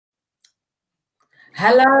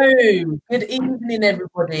Hello, good evening,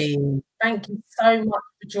 everybody. Thank you so much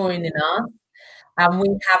for joining us. And we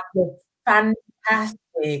have the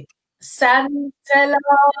fantastic Santella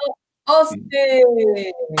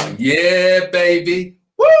Austin. Yeah, baby.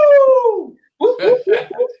 Woo! Woo, woo, woo,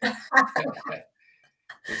 woo.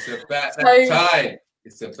 It's about that So, time.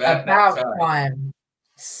 It's about that about time. time.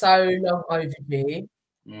 So long overdue.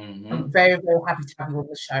 hmm I'm very, very happy to have you on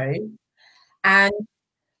the show. And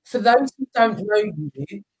for those who don't know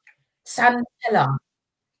you, Santella,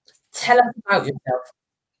 tell us about yourself.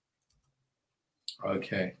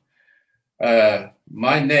 Okay.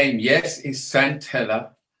 My name, yes, is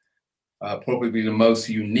Santella. Probably the most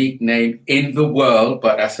unique name in the world,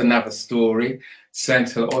 but that's another story.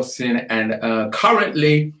 Santella Austin. And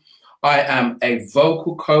currently, I am a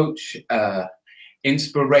vocal coach,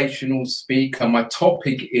 inspirational speaker. My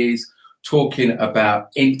topic is talking about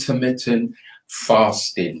intermittent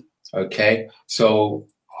fasting. Okay. So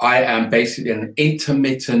I am basically an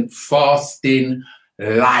intermittent fasting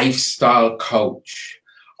lifestyle coach.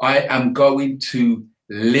 I am going to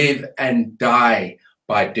live and die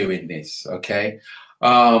by doing this. Okay.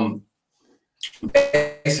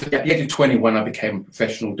 Basically, at the age of 21, I became a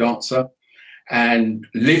professional dancer and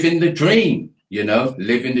living the dream,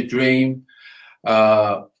 living the dream.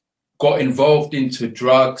 Got involved into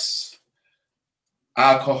drugs,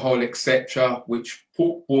 alcohol, etc., which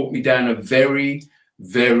brought me down a very,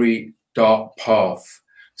 very dark path.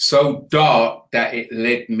 So dark that it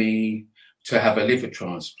led me to have a liver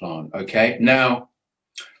transplant. Okay. Now,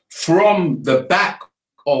 from the back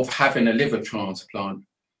of having a liver transplant,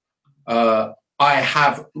 I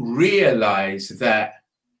have realized that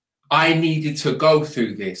I needed to go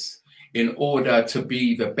through this in order to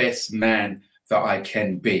be the best man that I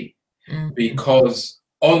can be. Because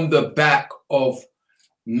on the back of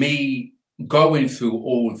me going through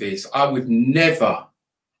all this, I would never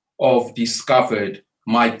have discovered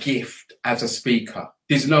my gift as a speaker.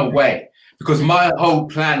 There's no way, because my whole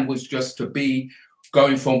plan was just to be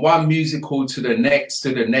going from one musical to the next,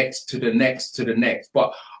 to the next, to the next, to the next.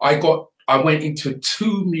 But I went into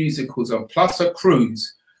two musicals and plus a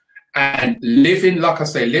cruise and living, like I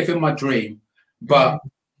say, living my dream. But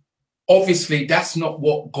obviously that's not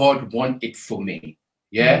what God wanted for me.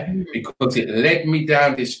 Yeah. Because it led me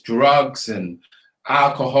down this drugs and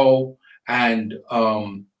alcohol. And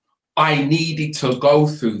I needed to go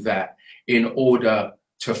through that in order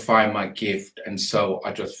to find my gift. And so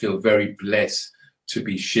I just feel very blessed to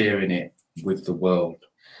be sharing it with the world.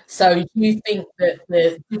 So do you think that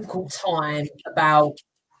the difficult time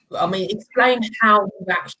explain how you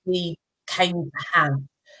actually came to have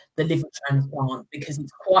the liver transplant, because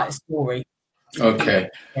it's quite a story. Okay.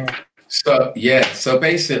 Yeah. So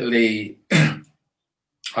basically,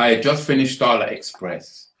 I had just finished Starlight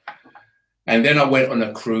Express. And then I went on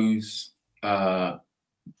a cruise.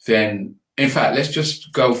 Then, in fact, let's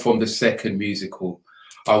just go from the second musical.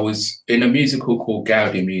 I was in a musical called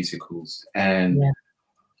Gaudi Musicals, and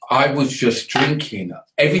I was just drinking.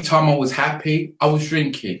 Every time I was happy, I was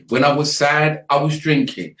drinking. When I was sad, I was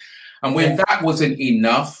drinking. And when that wasn't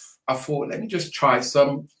enough, I thought, let me just try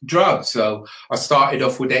some drugs. So I started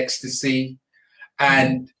off with ecstasy.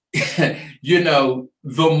 And, the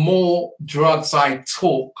more drugs I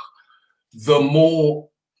took, the more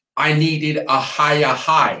I needed a higher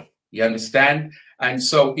high. You understand? And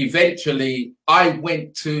so eventually I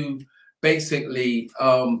went to basically,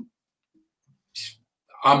 I'm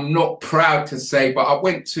not proud to say, but I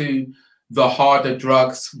went to the harder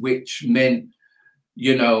drugs, which meant,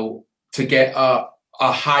 to get a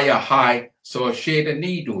higher high. So I shared a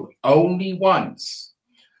needle only once,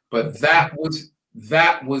 but that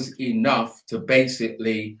was enough to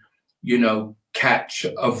basically, catch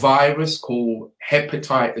a virus called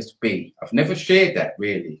hepatitis B. I've never shared that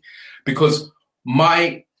really, because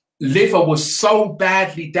my liver was so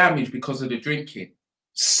badly damaged because of the drinking,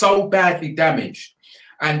 so badly damaged.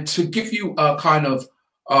 And to give you a kind of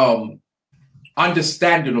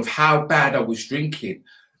understanding of how bad I was drinking,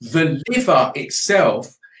 the liver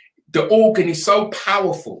itself, the organ is so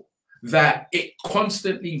powerful that it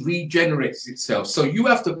constantly regenerates itself. So you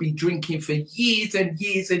have to be drinking for years and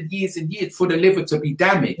years and years and years for the liver to be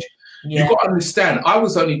damaged. You've got to understand, I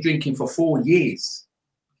was only drinking for 4 years.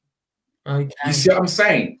 Okay. You see what I'm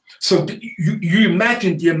saying? So you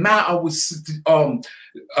imagine the amount I was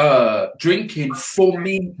drinking for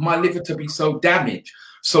me, my liver to be so damaged.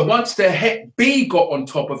 So once the Hep B got on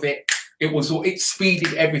top of it, it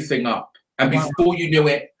speeded everything up. And before you knew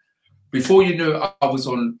it, I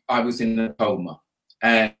was in a coma.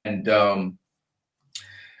 And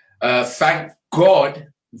thank God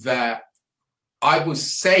that I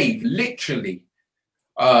was saved literally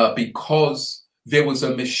because there was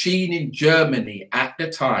a machine in Germany at the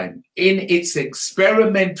time in its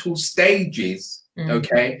experimental stages,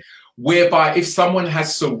 okay, whereby if someone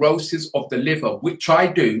has cirrhosis of the liver, which I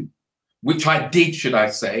did, should I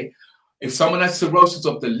say, if someone has cirrhosis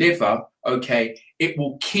of the liver, okay, it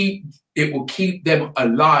will keep them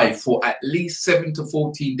alive for at least 7 to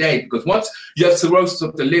 14 days. Because once you have cirrhosis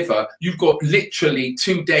of the liver, you've got literally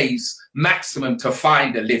 2 days maximum to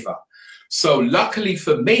find a liver. So luckily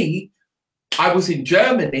for me, I was in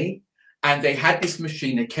Germany and they had this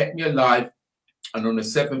machine that kept me alive. And on the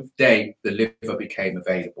 7th day, the liver became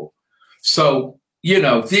available. So, you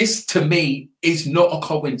know, this to me is not a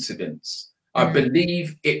coincidence. I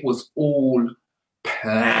believe it was all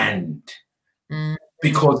planned.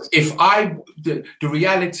 Because the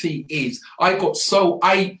reality is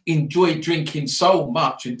I enjoyed drinking so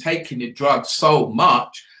much and taking the drugs so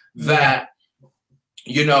much that,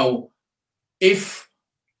 you know, if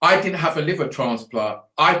I didn't have a liver transplant,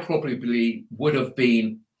 I probably would have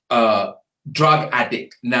been a drug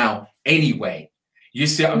addict now anyway. You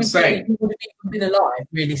see what I'm saying? You would have been alive,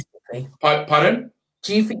 realistically. Pardon?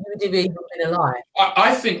 Do you think you would have even been alive?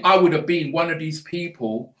 I think I would have been one of these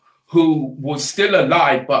people who was still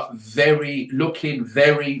alive, but looking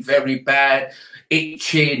very, very bad,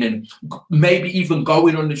 itching, and maybe even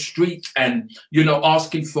going on the street and, you know,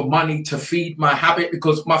 asking for money to feed my habit,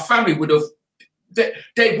 because my family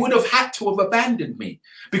they would have had to have abandoned me.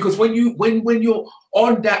 Because when you're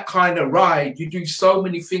on that kind of ride, you do so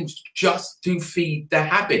many things just to feed the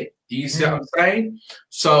habit. Do you see what I'm saying?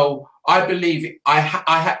 So I believe I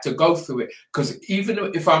had to go through it, because even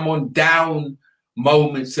if I'm on down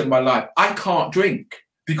moments in my life, I can't drink,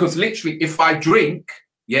 because literally if I drink,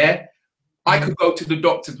 I could go to the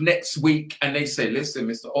doctors next week and they say, listen,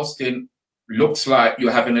 Mr. Austin, looks like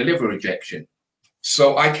you're having a liver rejection.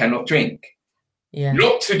 So I cannot drink. Yeah.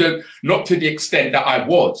 Not to the extent that I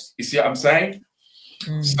was. You see what I'm saying?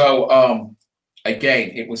 So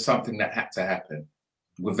again, it was something that had to happen,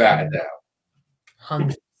 without a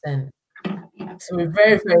doubt. 100%. So we're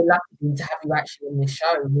very, very lucky to have you actually on this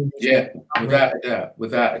show. Yeah,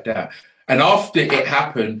 without a doubt. And after it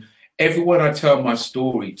happened, everyone I tell my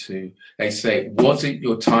story to, they say, wasn't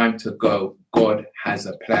your time to go? God has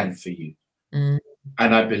a plan for you. And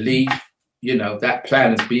I believe, you know, that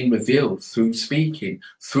plan has been revealed through speaking,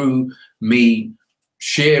 through me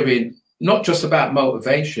sharing, not just about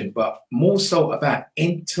motivation, but more so about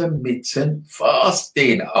intermittent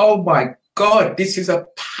fasting. Oh my God, this is a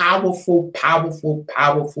powerful, powerful,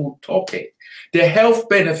 powerful topic. The health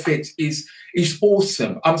benefits is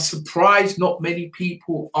awesome. I'm surprised not many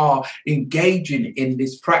people are engaging in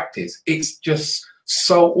this practice. It's just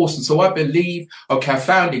so awesome. So I believe, okay, I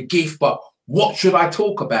found a gift, but what should I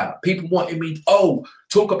talk about? People wanting me,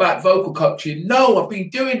 talk about vocal coaching. No, I've been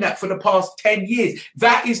doing that for the past 10 years.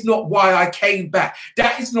 That is not why I came back.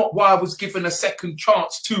 That is not why I was given a second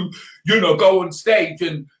chance to, you know, go on stage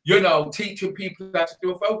and, you know, teaching people how to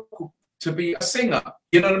do a vocal, to be a singer.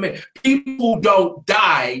 You know what I mean? People don't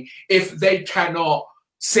die if they cannot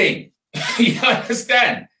sing. You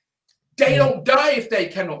understand? They don't die if they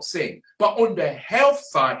cannot sing. But on the health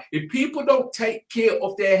side, if people don't take care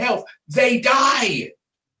of their health, they die.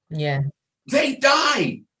 Yeah. They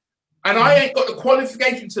die. And I ain't got the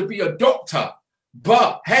qualification to be a doctor.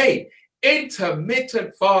 But hey,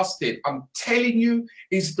 intermittent fasting, I'm telling you,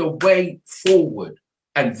 is the way forward.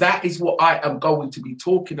 And that is what I am going to be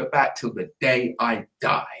talking about till the day I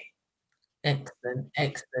die. Excellent,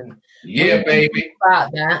 excellent. Yeah, baby.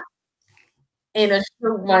 About that in a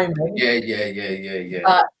short moment. Yeah.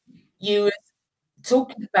 But you were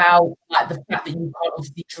talking about like the fact that you can't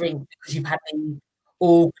obviously drink because you've had the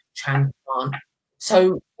organ transplant.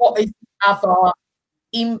 So what is the other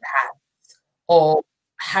impact of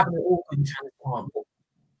having an organ transplant?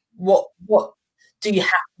 What do you have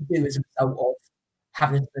to do as a result of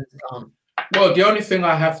having a transplant? Well, the only thing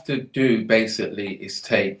I have to do basically is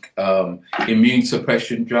take immune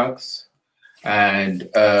suppression drugs. And,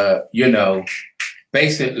 you know,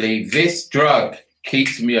 basically this drug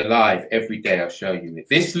keeps me alive every day. I'll show you it.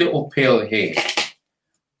 This little pill here,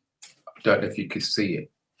 I don't know if you can see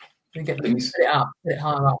it. Put it up, put it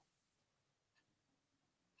higher up.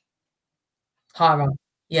 Higher up.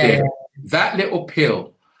 Yeah. That little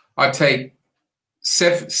pill, I take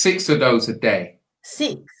 6 of those a day.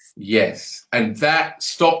 6? Yes. And that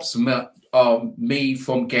stops me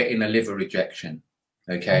from getting a liver rejection.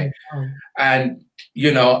 Okay. And,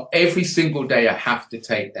 you know, every single day I have to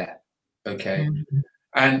take that. Okay.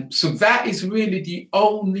 And so that is really the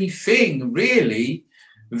only thing really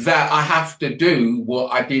that I have to do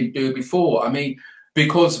what I didn't do before. I mean,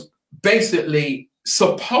 because basically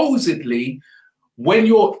supposedly, when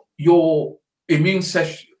your immune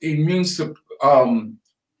system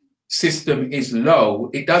is low,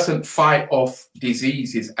 it doesn't fight off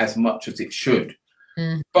diseases as much as it should.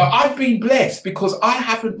 But I've been blessed because I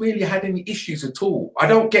haven't really had any issues at all. I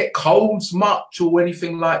don't get colds much or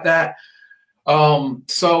anything like that.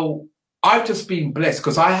 So I've just been blessed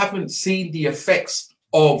because I haven't seen the effects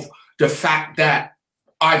of the fact that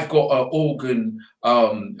I've got an organ,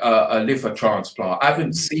 a liver transplant. I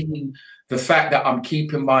haven't seen the fact that I'm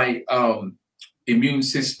keeping my immune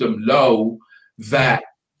system low, that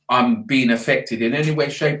I'm being affected in any way,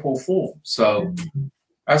 shape or form. So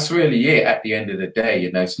that's really it at the end of the day.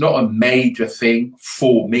 You know, it's not a major thing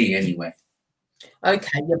for me anyway.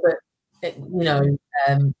 Okay, yeah, but you know,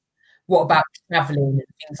 what about traveling and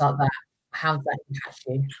things like that? How does that impact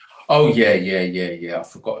you? Oh yeah. I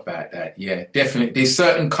forgot about that. Yeah, definitely. There's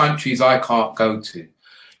certain countries I can't go to.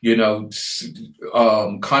 You know,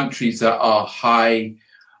 countries that are high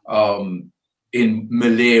in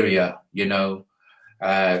malaria. You know,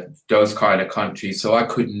 those kind of countries. So I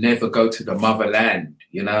could never go to the motherland.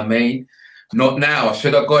 You know what I mean? Not now. I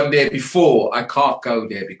should have gone there before. I can't go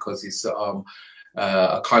there because it's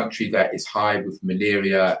a country that is high with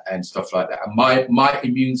malaria and stuff like that. And my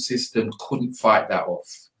immune system couldn't fight that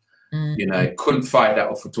off. You know, it couldn't fight that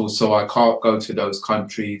off at all. So I can't go to those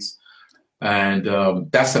countries. And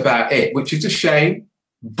that's about it, which is a shame.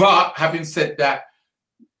 But having said that,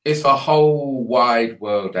 it's a whole wide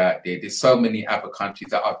world out there. There's so many other countries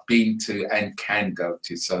that I've been to and can go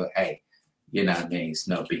to. So, hey, you know what I mean? It's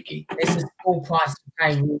no biggie. It's a small price to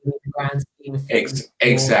pay, really, in the grand scheme of things.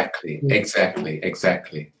 Exactly.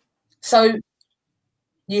 So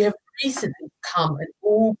you have recently become an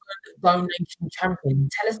organ donation champion.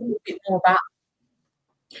 Tell us a little bit more about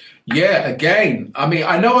that. Yeah, again, I mean,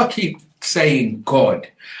 I know I keep saying God,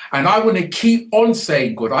 and I want to keep on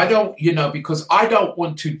saying God. I don't, you know, because I don't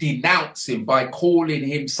want to denounce him by calling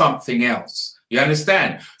him something else. You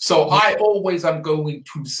understand? So I always am going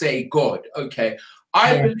to say God. Okay.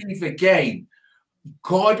 I believe again,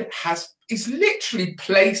 God is literally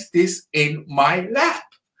placed this in my lap.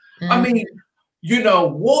 I mean, you know,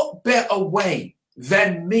 what better way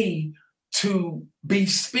than me to be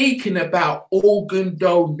speaking about organ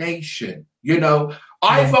donation? You know,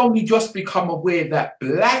 I've only just become aware that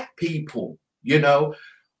Black people, you know,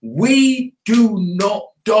 we do not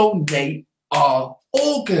donate our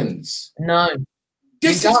organs. No.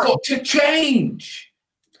 This has got to change.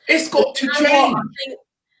 It's got to change.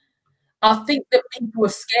 I think that people are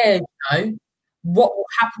scared, you know, what will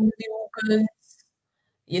happen with the organs,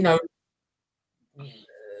 you know,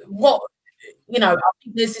 I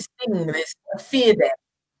think there's this thing, there's a fear there.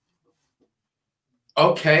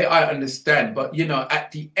 Okay, I understand. But, you know,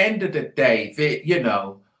 at the end of the day, you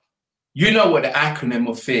know what the acronym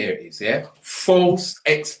of fear is, yeah? False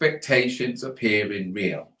expectations appearing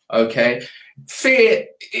real, okay? Fear,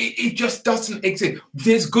 it just doesn't exist.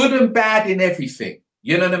 There's good and bad in everything.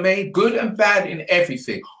 You know what I mean? Good and bad in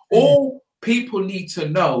everything. All people need to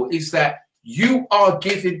know is that you are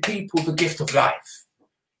giving people the gift of life.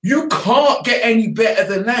 You can't get any better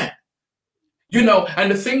than that. You know, and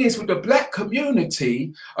the thing is with the Black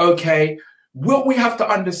community, okay, what we have to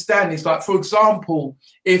understand is, like, for example,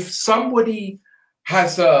 if somebody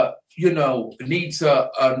has needs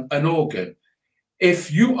an organ,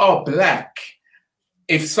 if you are Black,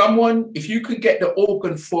 if you can get the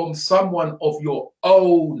organ from someone of your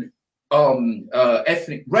own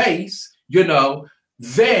ethnic race, you know,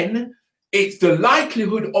 then it's the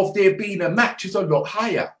likelihood of there being a match is a lot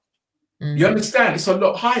higher. You understand? It's a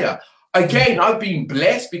lot higher. Again, I've been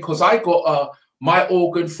blessed because I got my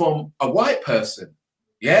organ from a white person.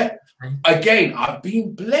 Yeah. Again, I've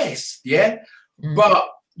been blessed. Yeah. But,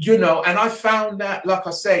 you know, and I found that, like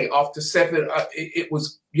I say, after it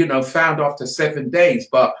was, you know, found after 7 days.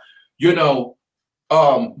 But, you know,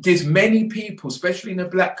 there's many people, especially in the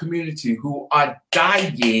Black community, who are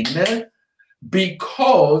dying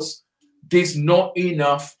because there's not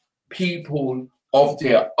enough people of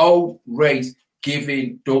their own race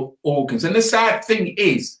giving the organs. And the sad thing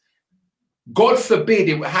is, God forbid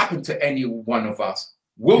it would happen to any one of us.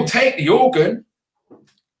 We'll take the organ.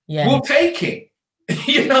 Yeah. We'll take it.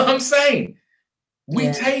 You know what I'm saying?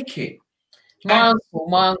 We take it. My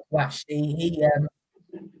uncle actually,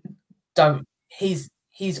 his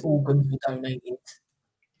organs were donated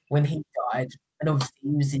when he died, and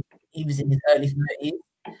obviously he was in his early 30s,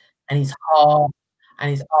 and his heart and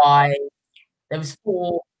his eye. There was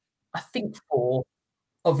four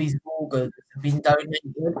of his organs have been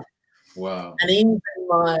donated. Wow. And even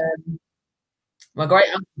my great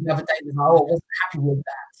uncle the other day was like, "Oh, I wasn't happy with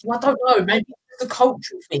that." So I don't know, maybe it's a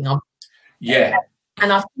cultural thing. Yeah.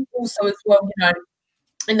 And I think also as well,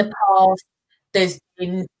 in the past, there's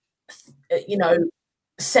been,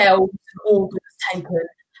 cells and organs taken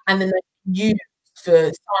and then they've been used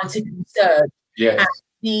for scientific research. Yes. And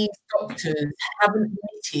these doctors haven't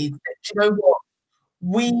admitted that, you know what,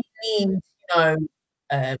 we need,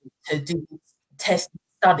 to do testing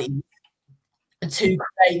studies to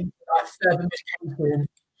create like further medication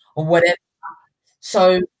or whatever.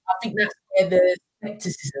 So I think that's where the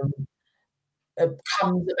skepticism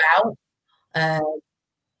comes about.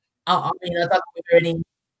 I mean, I don't know whether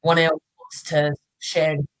anyone else wants to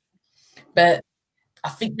share, but I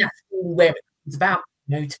think that's all where it comes about,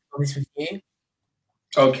 to be honest with you.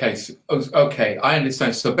 Okay, I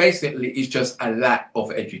understand. So basically, it's just a lack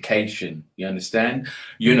of education. You understand?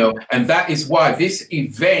 And that is why this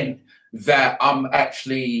event that I'm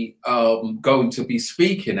actually going to be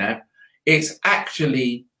speaking at, it's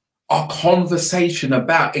actually a conversation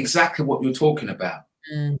about exactly what you're talking about.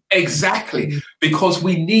 Exactly, because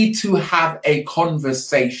we need to have a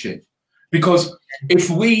conversation. Because if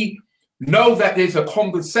we know that there's a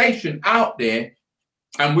conversation out there,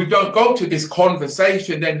 and we don't go to this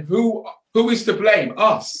conversation, then who is to blame?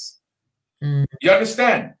 Us. You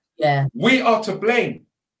understand? Yeah. We are to blame.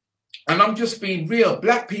 And I'm just being real.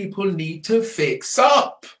 Black people need to fix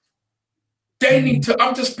up. They need to,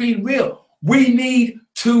 I'm just being real. We need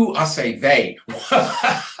to, I say they,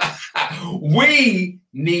 we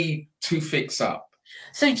need to fix up.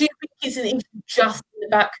 So do you think it's an issue just in the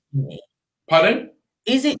black community? Pardon?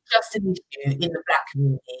 Is it just an issue in the black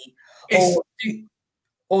community?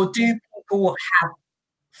 Or do people have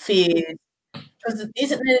fears? Because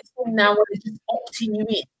isn't there a thing now where it's just opting you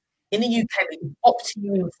in? In the UK, it's opting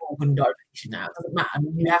you in for organ donation now. It doesn't matter. I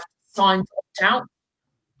mean, you have to sign to opt out.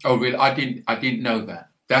 Oh, really? I didn't know that.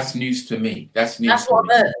 That's news to me. That's news. That's what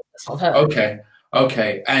I've heard. That's what I've heard.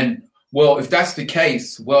 Okay. And well, if that's the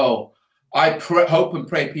case, well, I hope and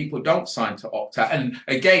pray people don't sign to opt out. And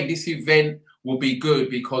again, this event will be good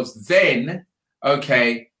because then,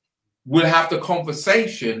 we'll have the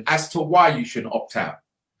conversation as to why you shouldn't opt out.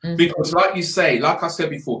 Because like you say, like I said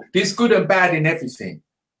before, there's good and bad in everything.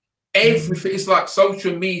 Everything is like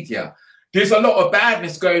social media. There's a lot of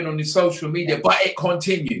badness going on in social media, but it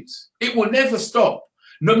continues. It will never stop.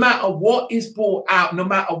 No matter what is brought out, no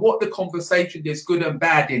matter what the conversation, there's good and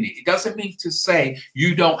bad in it. It doesn't mean to say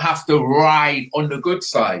you don't have to ride on the good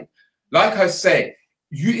side. Like I said,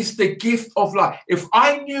 it's the gift of life. If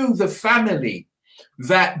I knew the family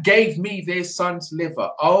that gave me their son's liver,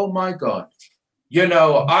 oh my God,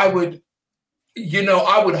 I would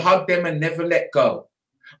hug them and never let go.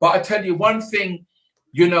 But I tell you one thing,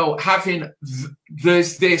 having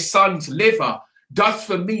their son's liver does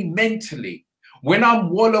for me mentally. When I'm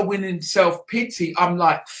wallowing in self-pity, I'm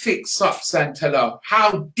like, fix up, Santella.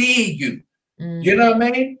 How dare you? You know what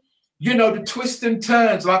I mean? The twists and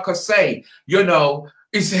turns, like I say,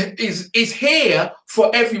 is here for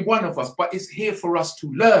every one of us, but it's here for us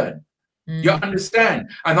to learn. You understand?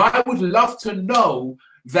 And I would love to know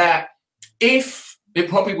that if it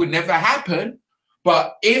probably would never happen,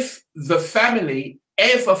 but if the family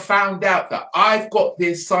ever found out that I've got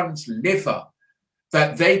their son's liver,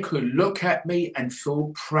 that they could look at me and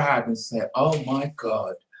feel proud and say, oh my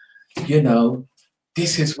God,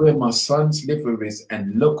 this is where my son's liver is,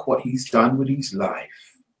 and look what he's done with his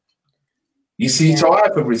life. You see, so I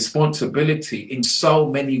have a responsibility in so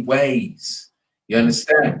many ways. You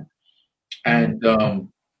understand? And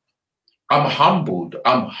I'm humbled.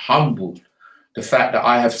 The fact that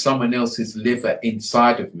I have someone else's liver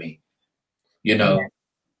inside of me,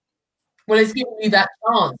 Well, it's giving you that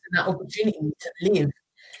chance and that opportunity to live.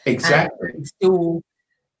 Exactly. And still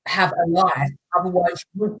have a life. Otherwise,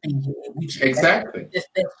 you wouldn't be here. Exactly. Let's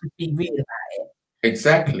be real about it.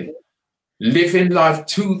 Exactly. Living life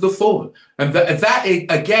to the full. And that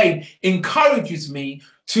again encourages me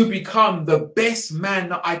to become the best man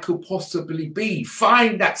that I could possibly be.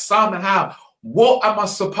 Find that somehow, what am I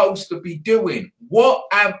supposed to be doing? What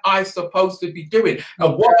am I supposed to be doing?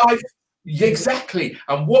 And what I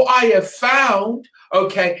have found,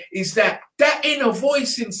 is that inner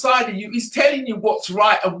voice inside of you is telling you what's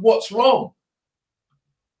right and what's wrong.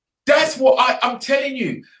 That's what I'm telling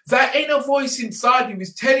you. That inner voice inside you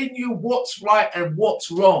is telling you what's right and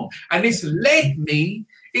what's wrong. And it's led me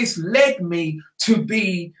to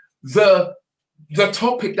be the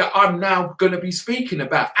topic that I'm now going to be speaking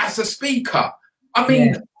about as a speaker. I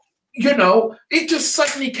mean, it just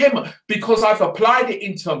suddenly came up because I've applied it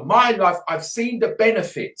into my life. I've seen the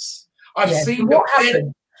benefits. I've seen what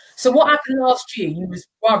happened. So what happened last year? You was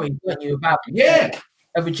worried, weren't you, about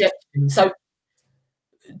a rejection? So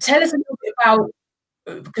tell us a little bit about,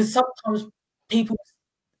 because sometimes people,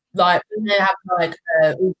 like when they have like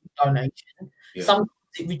organ donation, sometimes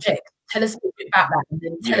it rejects. Tell us a little bit about that, and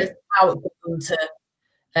then tell us how it got into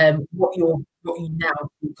what you now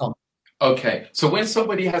think on. Okay, so when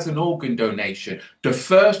somebody has an organ donation, the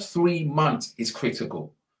first 3 months is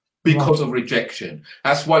critical because of rejection.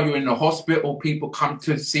 That's why you're in the hospital. People come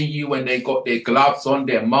to see you and they got their gloves on,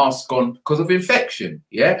 their mask on because of infection.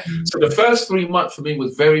 Yeah. So the first 3 months for me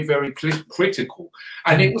was very, very critical.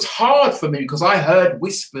 And it was hard for me because I heard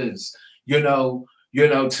whispers,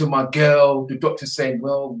 to my girl, the doctor saying,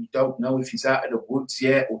 well, we don't know if he's out of the woods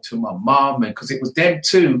yet, or to my mom, and because it was them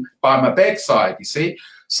two by my bedside, you see.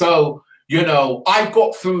 So, I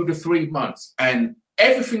got through the 3 months and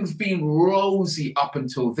everything's been rosy up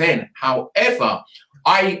until then. However,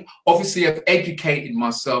 I obviously have educated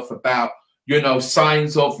myself about,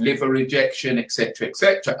 signs of liver rejection, etc.,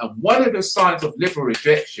 etc. And one of the signs of liver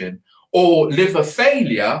rejection or liver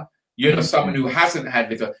failure, someone who hasn't had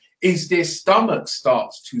liver, is their stomach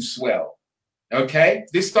starts to swell. Okay,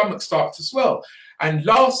 this stomach starts to swell. And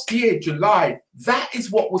last year, July, that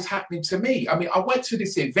is what was happening to me. I mean, I went to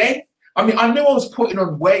this event. I mean, I knew I was putting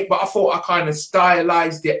on weight, but I thought I kind of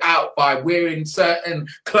stylized it out by wearing certain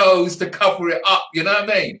clothes to cover it up, you know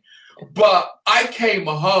what I mean? But I came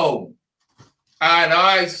home and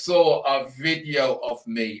I saw a video of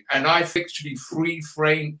me and I actually freeze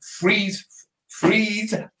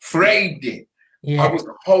framed it. Yeah. I was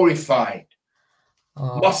horrified.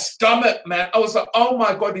 My stomach, man, I was like, oh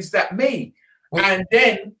my God, is that me? And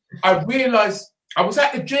then I realized I was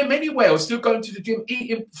at the gym anyway. I was still going to the gym,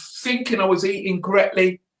 eating, thinking I was eating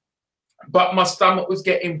correctly, but my stomach was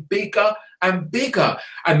getting bigger and bigger.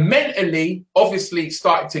 And mentally, obviously, it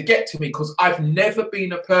started to get to me because I've never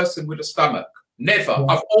been a person with a stomach. Never. Yeah.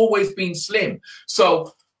 I've always been slim.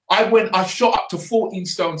 So I shot up to 14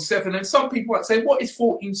 stone 7. And some people might say, what is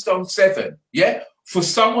 14 stone 7? Yeah. For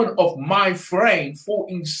someone of my frame,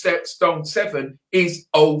 14 stone 7 is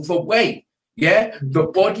overweight. Yeah, the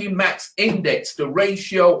body mass index, the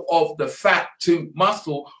ratio of the fat to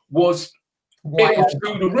muscle was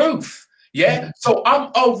through the roof. Yeah, so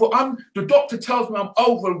the doctor tells me I'm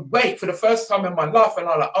overweight for the first time in my life, and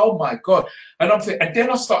I'm like, oh my God. And and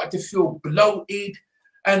then I started to feel bloated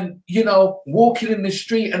and, walking in the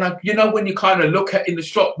street. And when you kind of look in the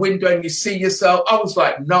shop window and you see yourself, I was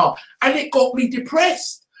like, nah. And it got me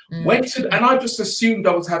depressed. And I just assumed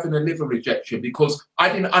I was having a liver rejection because I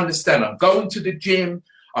didn't understand. I'm going to the gym,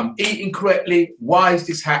 I'm eating correctly. Why is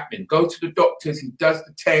this happening? Go to the doctors, he does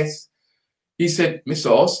the test. He said,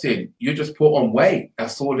 Mr. Austin, you just put on weight.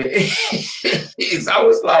 That's all it is. I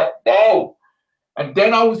was like, whoa. And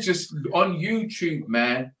then I was just on YouTube,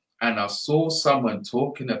 man, and I saw someone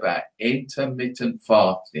talking about intermittent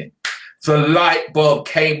fasting. The light bulb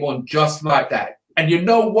came on just like that. And you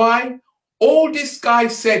know why? All this guy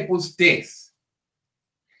said was this: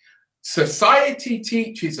 society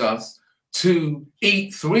teaches us to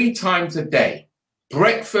eat 3 times a day,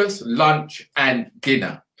 breakfast, lunch, and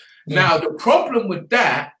dinner. Yeah. Now, the problem with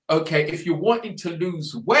that, okay, if you're wanting to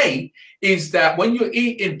lose weight, is that when you're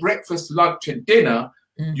eating breakfast, lunch, and dinner,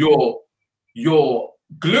 your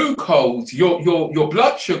glucose, your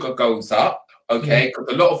blood sugar goes up. Okay,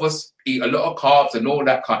 because a lot of us eat a lot of carbs and all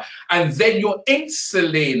that kind, and then your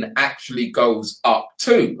insulin actually goes up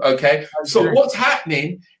too. Okay, so what's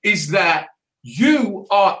happening is that you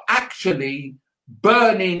are actually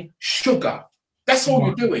burning sugar. That's all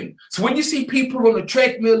you're doing. So when you see people on a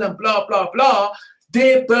treadmill and blah blah blah,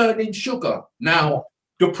 they're burning sugar. Now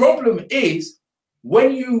the problem is,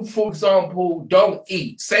 when you, for example, don't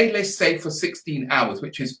eat, let's say for 16 hours,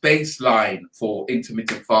 which is baseline for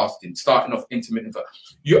intermittent fasting, starting off intermittent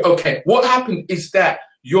fasting, what happened is that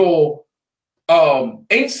your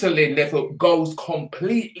insulin level goes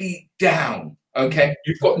completely down. Okay,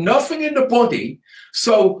 you've got nothing in the body.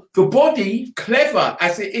 So the body, clever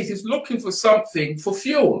as it is looking for something for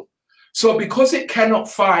fuel. So because it cannot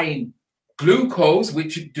find glucose,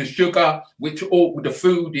 which the sugar, which all the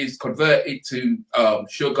food is converted to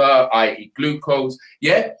sugar, i.e. glucose,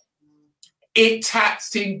 yeah, it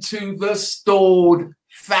taps into the stored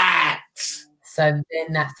fat. So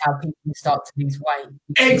then that's how people start to lose weight.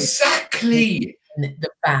 Exactly. The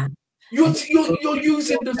fat. You're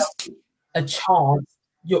using a chance.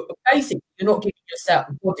 You're not giving yourself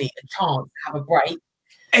the body a chance to have a break.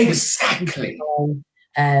 Exactly.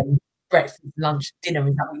 Breakfast, lunch, dinner,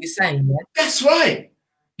 is that what you're saying? Yeah? That's right.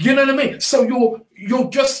 You know what I mean? So you're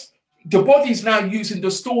just, the body's now using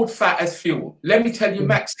the stored fat as fuel. Let me tell you,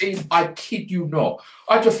 Maxine, I kid you not.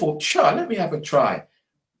 I just thought, sure, let me have a try.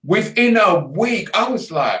 Within a week, I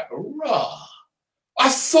was like, rah. I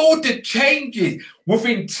saw the changes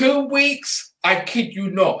within 2 weeks. I kid you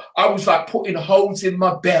not. I was like putting holes in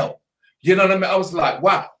my belt. You know what I mean? I was like,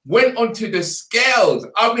 wow. Went onto the scales.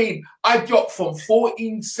 I mean, I dropped from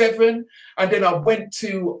 14.7, and then I went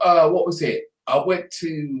to what was it? I went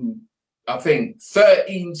to, I think,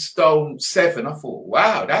 13 stone 7. I thought,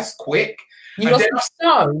 wow, that's quick. You lost a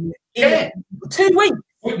stone in 2 weeks.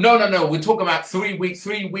 No. We're talking about 3 weeks,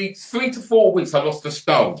 3 to 4 weeks. I lost a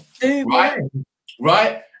stone.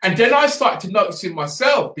 Right. And then I started to notice it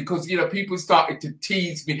myself because, you know, people started to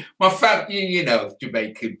tease me. My family, you know,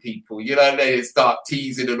 Jamaican people, you know, they start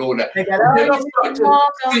teasing and all that. They go,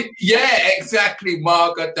 yeah, exactly.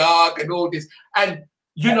 Marga, dark and all this. And,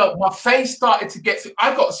 you know, my face started to get,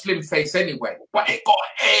 I got a slim face anyway, but it got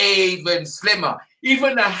even slimmer.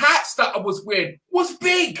 Even the hats that I was wearing was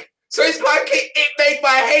big. So it's like it made my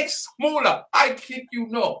head smaller. I kid you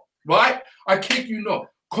not, right? I kid you not.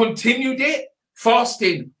 Continued it.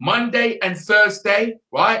 Fasting Monday and Thursday,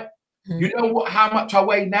 right? You know what? How much I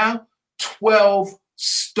weigh now? 12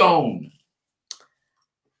 stone.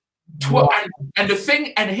 12. Wow. And the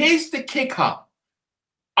thing, and here's the kicker.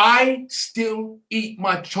 I still eat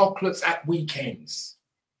my chocolates at weekends.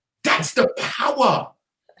 That's the power.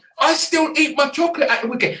 I still eat my chocolate at the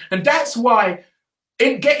weekend. And that's why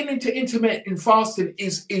getting into intermittent fasting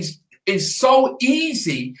is so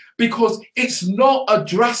easy because it's not a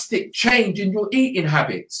drastic change in your eating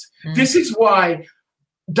habits. This is why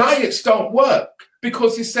diets don't work,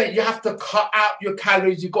 because you say you have to cut out your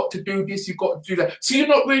calories, you've got to do this, you've got to do that. So you're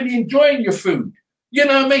not really enjoying your food. You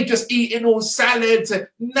know what I mean? Just eating all salads. And,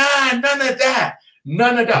 none of that.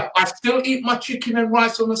 None of that. I still eat my chicken and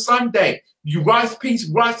rice on a Sunday. Rice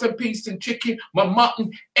and peas and chicken, my mutton,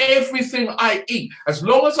 everything I eat. As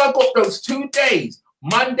long as I got those 2 days,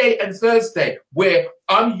 Monday and Thursday, where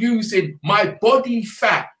I'm using my body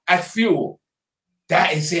fat as fuel,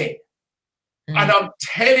 that is it. And I'm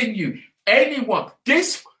telling you,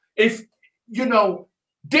 this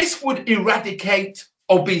would eradicate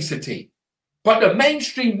obesity. But the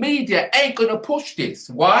mainstream media ain't going to push this.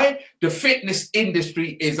 Why? The fitness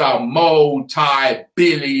industry is a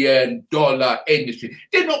multi-billion-dollar industry.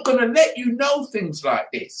 They're not going to let you know things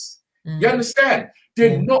like this. You understand?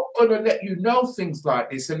 They're not going to let you know things like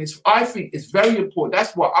this. And I think it's very important.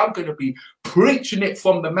 That's why I'm going to be preaching it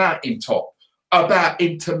from the mountaintop about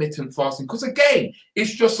intermittent fasting. Because again,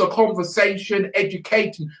 it's just a conversation,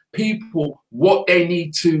 educating people what they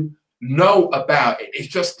need to know about it. It's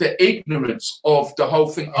just the ignorance of the whole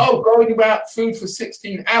thing. Oh, going without food for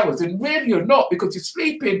 16 hours. And really you're not, because you're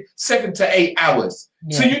sleeping 7 to 8 hours.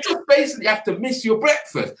 So you just basically have to miss your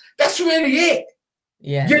breakfast. That's really it.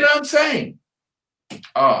 You know what I'm saying?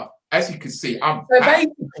 As you can see, so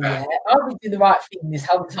basically, I've been doing the right thing this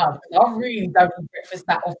whole time. I really don't eat breakfast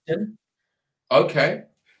that often. Okay.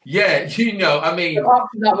 Yeah, you know, I mean, so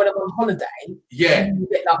after that, when I'm on holiday, you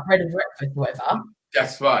get like bread and breakfast or whatever.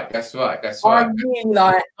 That's right. I'm really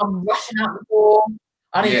like, I'm rushing out the door.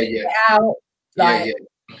 I need to get out. Like,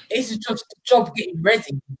 it's just a job getting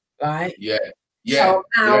ready, right? So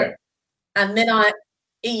I'm out, and then I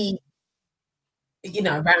eat, you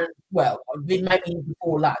know, maybe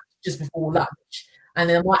before lunch, just before lunch, and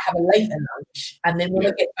then I might have a later lunch, and then when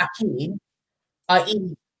I get back in, I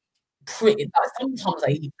eat pretty. Like, sometimes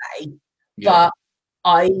I eat late, but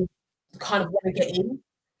I kind of want to get in.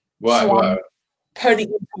 I'm putting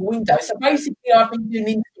it into a window. So basically, I've been doing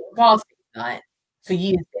intermittent fasting like for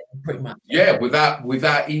years, pretty much. Yeah,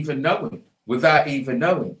 without even knowing. Do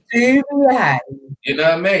you have? You know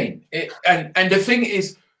what I mean? And the thing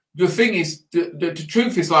is, the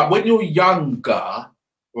truth is, like, when you're younger,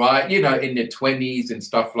 right? You know, in the 20s and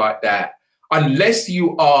stuff like that, unless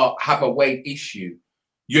you have a weight issue,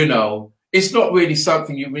 you know, it's not really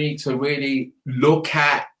something you need to really look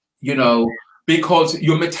at, you know, because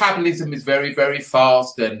your metabolism is very, very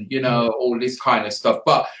fast and, you know, all this kind of stuff.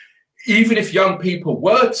 But even if young people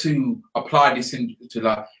were to apply this into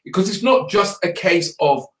life, because it's not just a case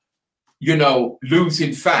of, you know,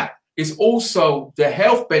 losing fat, it's also the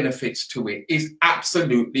health benefits to it is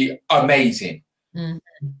absolutely amazing.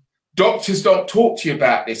 Doctors don't talk to you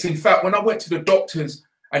about this. In fact, when I went to the doctors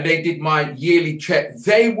and they did my yearly check,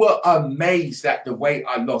 they were amazed at the weight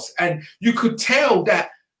I lost. And you could tell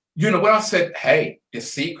that, you know, when I said, hey, the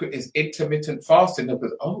secret is intermittent fasting, they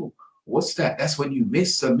goes, oh, what's that? That's when you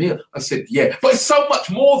miss a meal. I said, yeah, but it's so much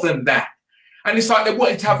more than that. And it's like they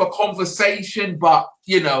wanted to have a conversation, but,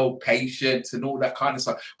 you know, patience and all that kind of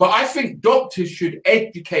stuff. But I think doctors should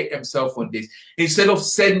educate themselves on this instead of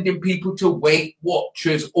sending people to Weight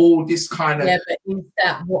Watchers, all this kind of... Yeah, but is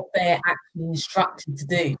that what they're actually instructed to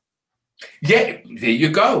do? Yeah, there you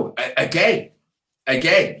go. Again,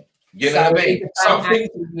 again, you know So what I mean? it's about Something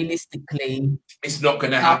actually realistically it's not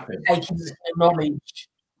going to happen. taking the knowledge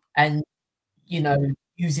and, you know,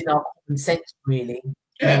 using our common sense, really, you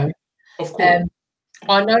Yeah, know. of course.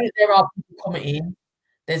 I know that there are people commenting.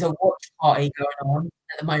 There's a watch party going on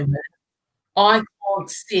at the moment. I can't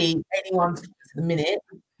see anyone's comments at the minute,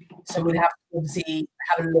 so we'll have to obviously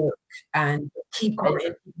have a look and keep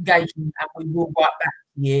commenting, keep engaging, and we will write back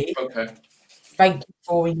to you. Okay. Thank you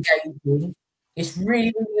for engaging. It's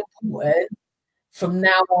really, really important from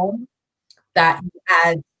now on that you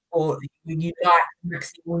add or you like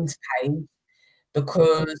Maxine's page,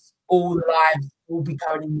 because all lives will be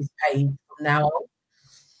going in this page from now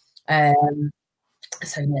on.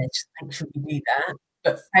 So yeah, just make sure you do that.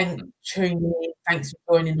 But thanks for tuning in. Thanks for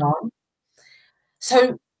joining on.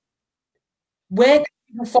 So where can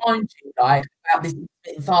people find you, like, about this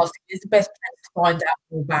intermittent fasting? Is the best place to find out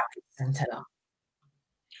more about it, Santella?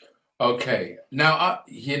 Okay. Now,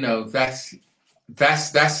 you know, that's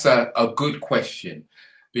a good question,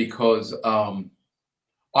 because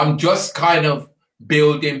I'm just kind of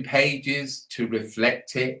building pages to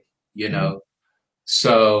reflect it, you know.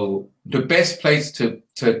 So the best place to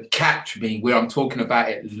catch me, where I'm talking about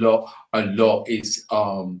it a lot is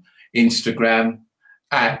Instagram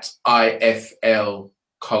at IFL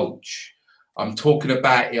Coach. I'm talking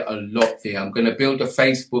about it a lot there. I'm going to build a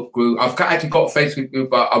Facebook group. I've actually got a Facebook group,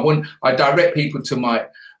 but I direct people to my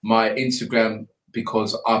Instagram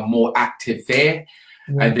because I'm more active there.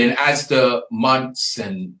 And then as the months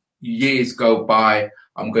and years go by,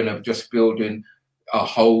 I'm going to just building a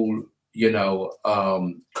whole, you know,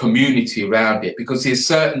 community around it, because there's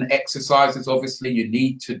certain exercises obviously you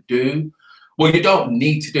need to do. Well, you don't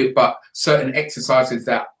need to do it, but certain exercises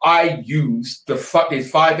that I use, there's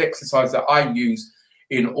 5 exercises that I use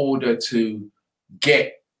in order to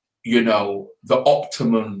get, you know, the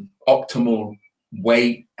optimal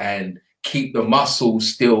weight and keep the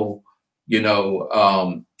muscles still, you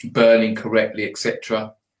know, burning correctly,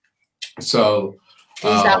 etc. So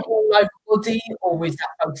is that all over body, or is that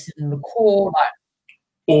focusing on the core? Like,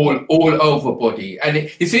 all over body. And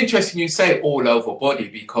it's interesting you say all over body,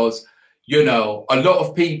 because, you know, a lot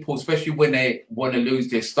of people, especially when they want to lose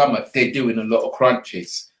their stomach, they're doing a lot of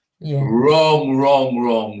crunches. yeah. Wrong.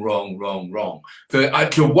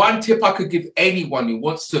 The one tip I could give anyone who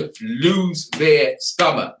wants to lose their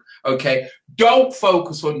stomach, okay, don't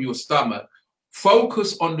focus on your stomach.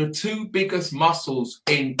 Focus on the 2 biggest muscles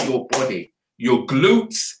in your body, your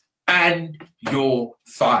glutes and your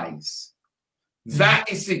thighs. That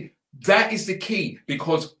is the key,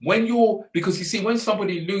 because you see, when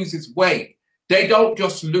somebody loses weight, they don't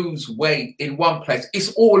just lose weight in one place.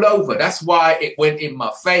 It's all over. That's why it went in my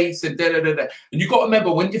face and da da da da. And you got to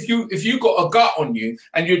remember, if you got a gut on you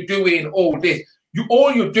and you're doing all this,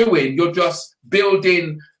 you're just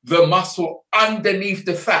building the muscle underneath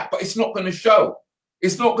the fat, but it's not going to show.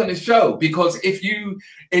 It's not going to show, because if you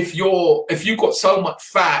got so much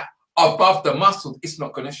fat above the muscle, it's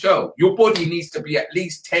not going to show. Your body needs to be at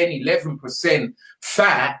least 10-11%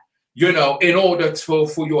 fat, you know, in order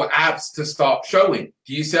for your abs to start showing.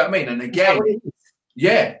 Do you see what I mean? And again,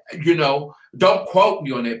 yeah, you know, don't quote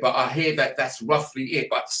me on it, but I hear that that's roughly it.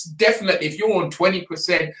 But definitely, if you're on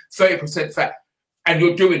 20%, 30% fat, and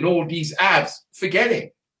you're doing all these abs, forget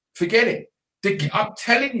it. I'm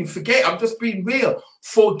telling you, forget it. I'm just being real.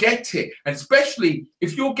 Forget it. And especially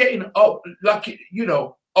if you're getting like, you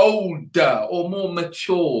know, older or more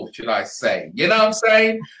mature, should I say? You know what I'm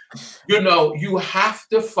saying? You know, you have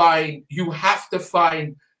to find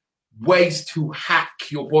ways to hack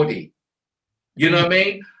your body. You know what I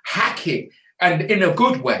mean? Hack it, and in a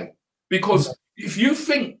good way. Because if you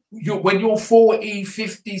think when you're 40,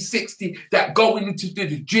 50, 60, that going into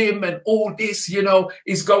the gym and all this, you know,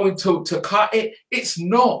 is going to cut it, it's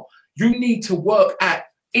not. You need to work at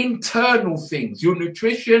internal things, your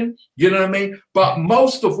nutrition, you know what I mean? But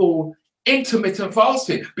most of all, intermittent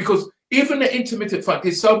fasting, because even the intermittent fasting,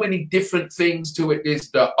 there's so many different things to it. There's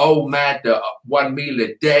the OMAD, the 1 meal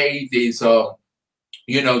a day. There's,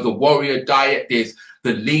 you know, the warrior diet. There's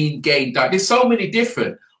the lean gain diet. There's so many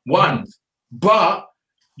different ones. But,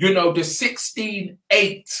 you know, the 16-8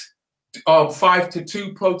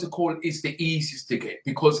 5-2 protocol is the easiest to get,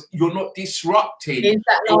 because you're not disrupting. Is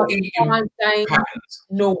that your like eating 5 days patterns.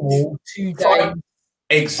 normal, 2 days?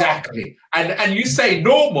 Exactly. And you say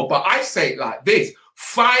normal, but I say it like this: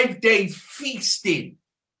 5 days feasting.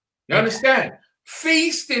 You understand?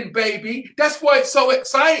 Feasting, baby. That's why it's so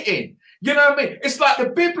exciting. You know what I mean? It's like the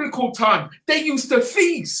biblical time. They used to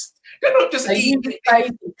feast. They're not just eating.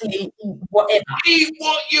 Basically eat whatever. Eat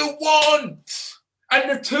what you want. And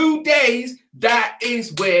the 2 days, that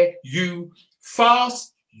is where you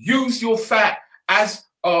fast, use your fat as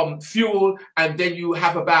fuel, and then you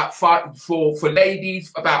have about for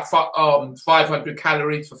ladies about 500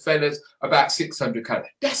 calories, for fellas about 600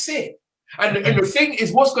 calories. That's it. And the thing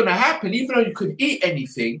is, what's going to happen, even though you could eat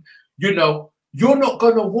anything, you know, you're not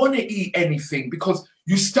going to want to eat anything, because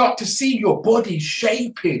you start to see your body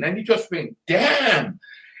shaping, and you just think, damn,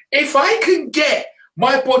 if I can get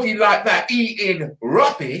my body like that eating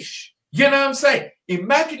rubbish, you know what I'm saying?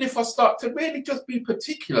 Imagine if I start to really just be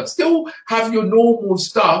particular, still have your normal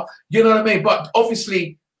stuff, you know what I mean? But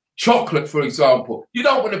obviously, chocolate, for example, you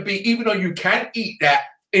don't want to be, even though you can eat that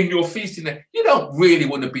in your feasting, you don't really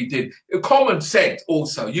want to be doing common sense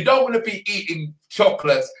also. You don't want to be eating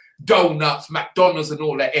chocolates, donuts, McDonald's and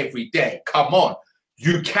all that every day. Come on.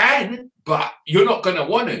 You can, but you're not going to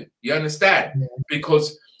want to. You understand?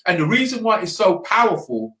 Because, and the reason why it's so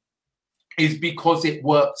powerful is because it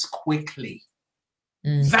works quickly.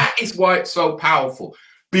 That is why it's so powerful,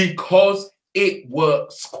 because it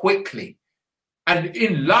works quickly. And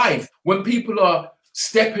in life, when people are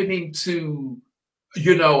stepping into,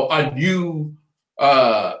 you know, a new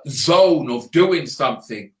zone of doing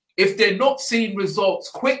something, if they're not seeing results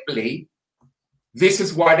quickly, this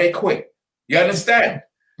is why they quit. You understand?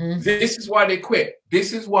 This is why they quit.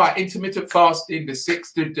 This is why intermittent fasting, the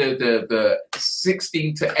 16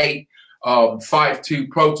 to 8 5-2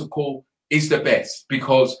 protocol is the best,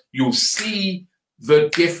 because you'll see the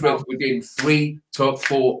difference within 3 to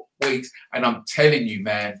 4 weeks. And I'm telling you,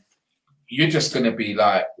 man, you're just going to be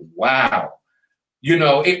like, wow. You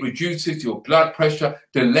know, it reduces your blood pressure.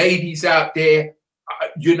 The ladies out there,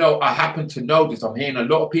 you know, I happen to know this. I'm hearing a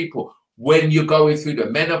lot of people, when you're going through the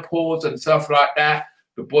menopause and stuff like that,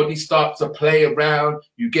 the body starts to play around.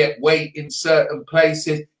 You get weight in certain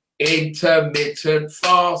places. Intermittent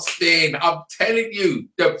fasting. I'm telling you,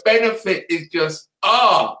 the benefit is just,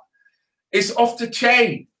 it's off the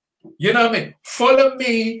chain. You know what I mean? Follow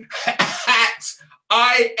me at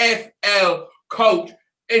IFL Coach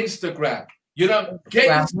Instagram. You know,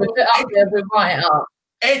 get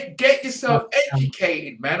yourself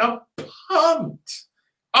educated, man. I'm pumped.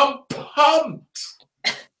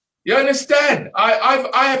 You understand?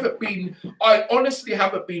 I honestly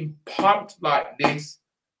haven't been pumped like this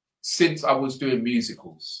since I was doing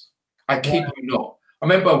musicals. I kid you not. I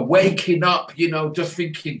remember waking up, you know, just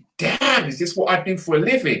thinking, damn, is this what I do for a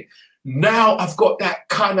living? Now I've got that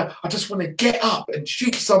kind of, I just want to get up and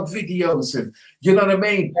shoot some videos and, you know what I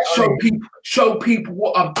mean? Show people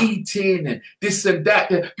what I'm eating and this and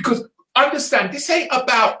that. Because understand, this ain't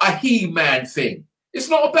about a he-man thing. It's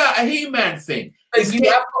not about a he-man thing. But I've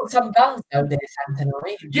got some guns out there, Santella.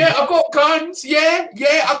 Yeah, I've got guns. Yeah,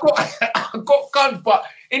 I've got guns. But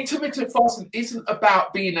intermittent fasting isn't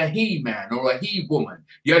about being a he-man or a he-woman.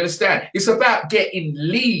 You understand? It's about getting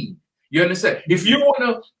lean. You understand? If you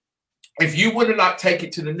wanna like take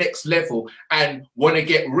it to the next level and want to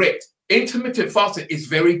get ripped, intermittent fasting is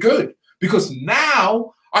very good, because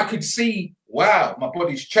now I could see, wow, my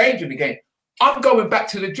body's changing again. I'm going back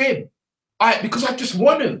to the gym. Because I just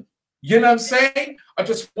want to. You know what I'm saying? I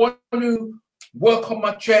just want to work on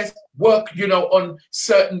my chest, work, you know, on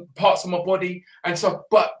certain parts of my body and stuff.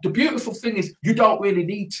 But the beautiful thing is, you don't really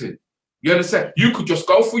need to. You understand? You could just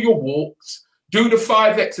go for your walks, do the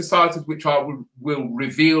 5 exercises, which I will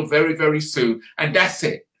reveal very, very soon. And that's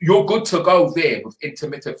it. You're good to go there with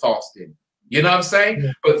intermittent fasting. You know what I'm saying?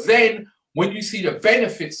 Yeah. But then when you see the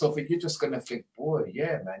benefits of it, you're just going to think, boy,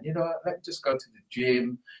 yeah, man, you know, let me just go to the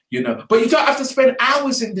gym, you know. But you don't have to spend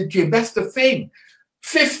hours in the gym. That's the thing.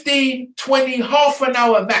 15, 20, half an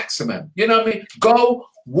hour maximum. You know what I mean? Go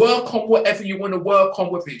work on whatever you want to work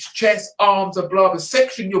on, whether it's chest, arms, or blah, blah,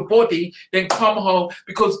 section your body, then come home.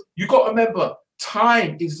 Because you got to remember,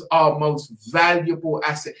 time is our most valuable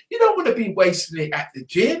asset. You don't want to be wasting it at the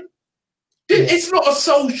gym. It's not a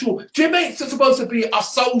social. Gym ain't supposed to be a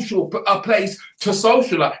place to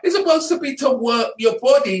socialize. It's supposed to be to work your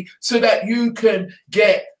body so that you can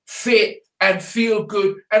get fit and feel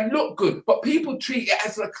good and look good. But people treat it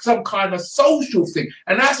as like some kind of social thing.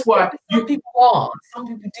 And that's why some people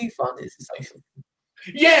do find it's a social thing.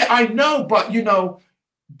 Yeah, I know, but you know,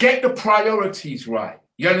 get the priorities right.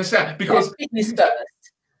 You understand? Because fitness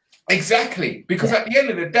first. Exactly. Because at the end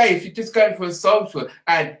of the day, if you're just going for a social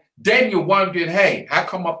and then you're wondering, hey, how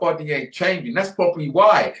come my body ain't changing? That's probably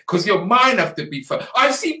why. Because your mind have to be first.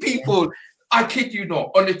 I see people, I kid you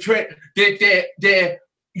not, on the trend, they're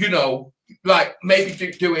you know, like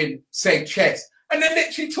maybe doing, say, chest, and they're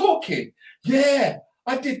literally talking. Yeah,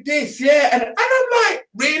 I did this, yeah. And I'm like,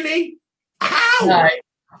 really? How? No.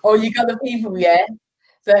 Or you got the people, that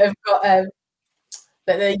have got, that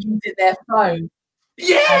they're using their phone.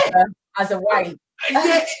 Yeah. as a weight.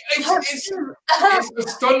 Yeah, it's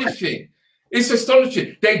astonishing. It's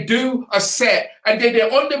astonishing. They do a set and then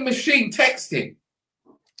they're on the machine texting.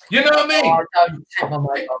 You know what I mean? Oh, don't take my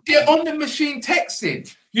mobile. They're on the machine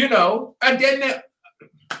texting, you know, and then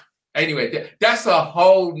anyway, that's a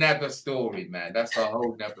whole nother story, man. That's a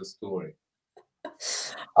whole nother story.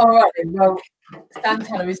 All right, then. Well,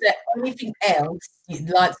 Santella, is there anything else you'd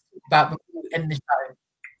like to talk about before we end the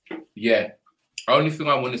show? Yeah. Only thing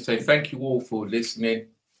I want to say, thank you all for listening.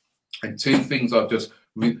 And two things I'll just...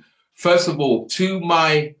 First of all, to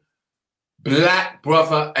my Black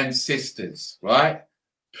brother and sisters, right?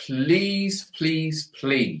 Please, please,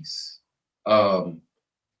 please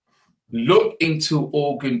look into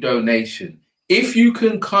organ donation. If you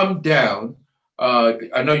can come down,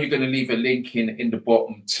 I know you're going to leave a link in the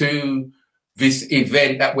bottom to this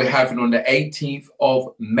event that we're having on the 18th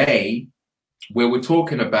of May, where we're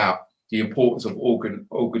talking about the importance of organ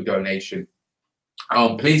donation.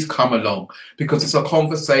 Please come along, because it's a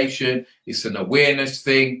conversation, it's an awareness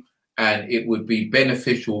thing, and it would be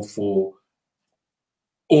beneficial for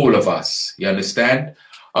all of us. You understand?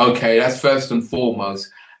 Okay, that's first and foremost.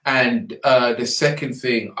 And the second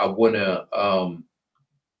thing I want to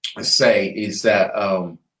say is that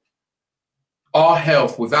our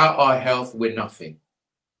health, without our health, we're nothing.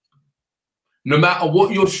 No matter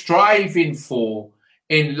what you're striving for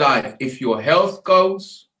in life, if your health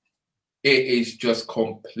goes, it is just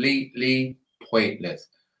completely pointless.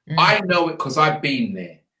 I know it because I've been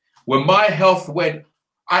there. When my health went,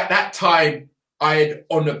 at that time, I had,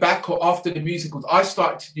 on the back of, after the musicals, I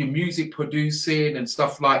started to do music producing and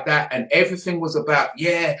stuff like that. And everything was about,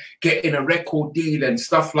 getting a record deal and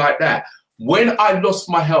stuff like that. When I lost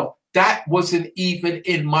my health, that wasn't even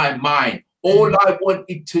in my mind. All I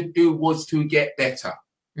wanted to do was to get better.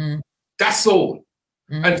 That's all.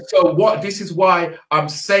 And so this is why I'm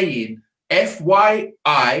saying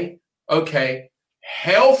FYI, okay,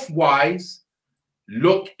 health-wise,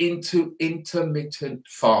 look into intermittent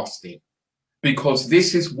fasting, because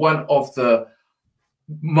this is one of the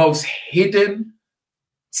most hidden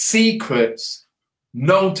secrets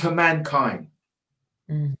known to mankind.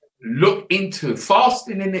 Look into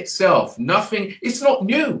fasting in itself. Nothing, it's not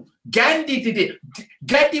new. Gandhi did it.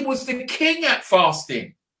 Gandhi was the king at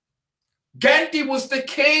fasting. Gandhi was the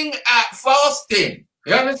king at fasting.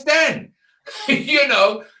 You understand?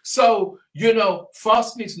 So,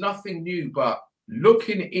 fasting is nothing new, but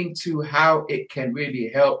looking into how it can really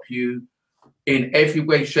help you in every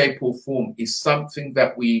way, shape, or form is something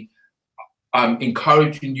that I'm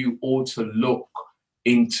encouraging you all to look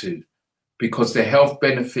into, because the health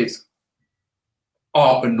benefits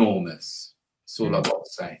are enormous. That's all I've got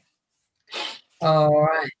to say. All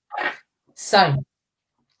right. So,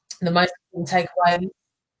 the most important takeaway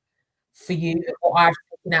for you, what I've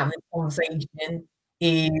taken out in the conversation,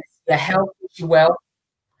 is your health is your wealth.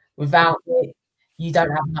 Without it, you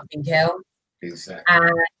don't have nothing else. Exactly.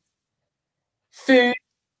 And food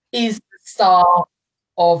is the star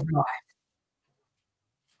of life.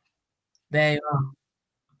 There you are.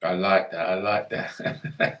 I like that.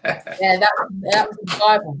 Yeah, that was the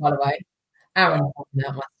Bible, by the way. Aaron,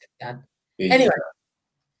 that must have done. Anyway,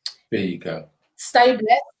 there you go. Stay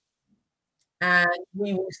blessed, and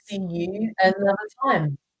we will see you another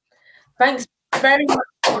time. Thanks very much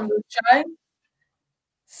on the show.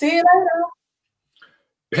 See you later.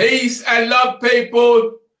 Peace and love,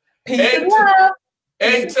 people. Peace and love.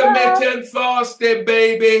 Intermittent fasting,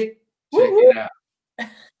 baby. Check it out.